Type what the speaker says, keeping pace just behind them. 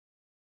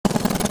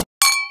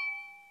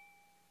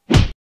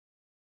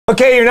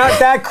Okay, you're not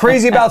that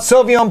crazy about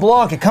Sauvignon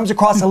Blanc. It comes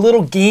across a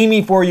little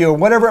gamey for you, or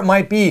whatever it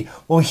might be.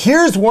 Well,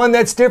 here's one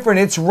that's different.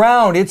 It's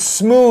round, it's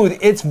smooth,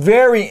 it's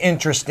very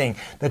interesting.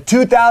 The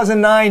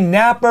 2009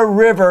 Napa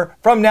River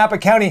from Napa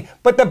County.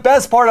 But the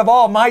best part of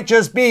all might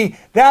just be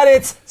that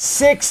it's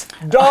 $6.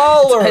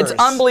 It's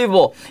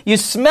unbelievable. You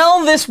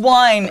smell this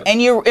wine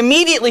and you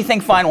immediately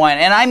think fine wine,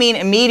 and I mean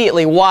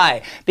immediately.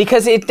 Why?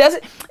 Because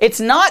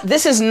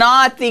this is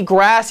not the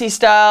grassy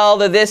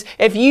style,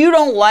 if you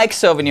don't like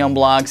Sauvignon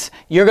Blancs,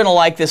 you're going to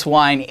like this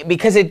wine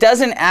because it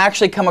doesn't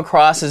actually come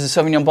across as a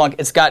Sauvignon Blanc.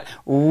 It's got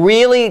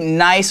really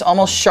nice,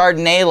 almost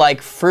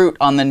Chardonnay-like fruit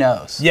on the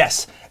nose.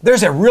 Yes.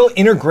 There's a real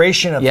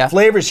integration of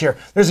flavors here.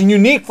 There's a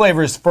unique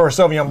flavors for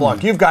Sauvignon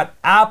Blanc. You've got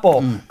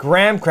apple,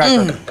 graham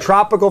cracker,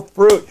 tropical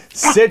fruit,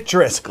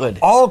 citrus,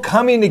 all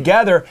coming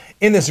together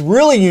in this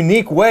really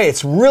unique way.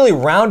 It's really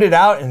rounded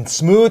out and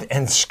smooth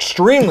and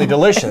extremely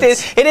delicious.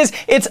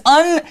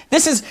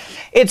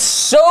 It's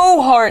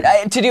so hard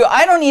to do.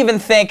 I don't even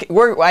think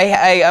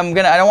I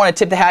don't want to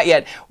tip the hat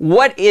yet.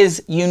 What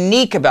is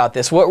unique about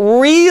this? What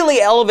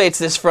really elevates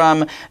this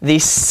from the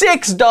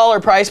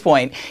 $6 price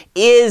point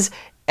is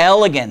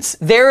elegance.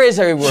 There is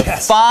a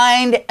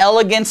refined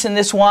elegance in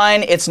this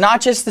wine. It's not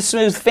just the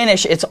smooth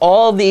finish, it's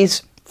all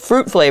these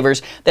fruit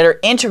flavors that are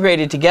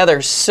integrated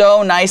together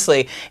so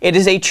nicely. It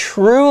is a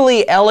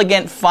truly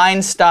elegant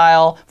fine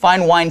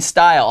wine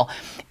style.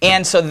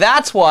 And so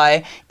that's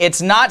why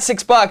it's not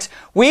 $6.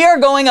 We are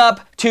going up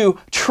to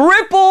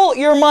triple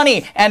your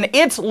money, and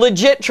it's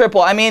legit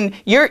triple. I mean,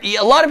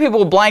 a lot of people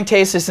will blind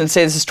taste this and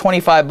say this is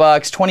 $25,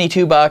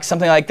 $22,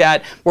 something like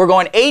that. We're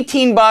going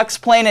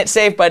 $18, playing it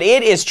safe, but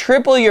it is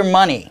triple your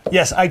money.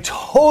 Yes, I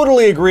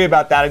totally agree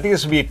about that. I think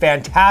this would be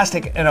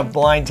fantastic in a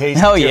blind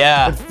tasting. Oh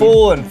yeah. It'd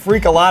fool and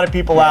freak a lot of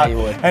people out. You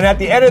would. And at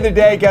the end of the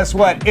day, guess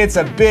what? It's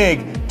a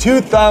big 2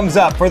 thumbs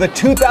up for the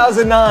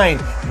 2009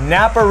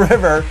 Napa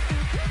River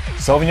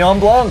Sauvignon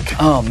Blanc.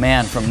 Oh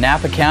man, from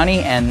Napa County,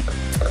 and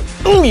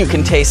ooh, you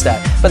can taste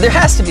that. But there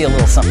has to be a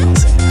little something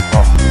else in it.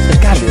 There's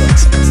got to be like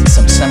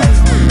some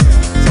Sauvignon.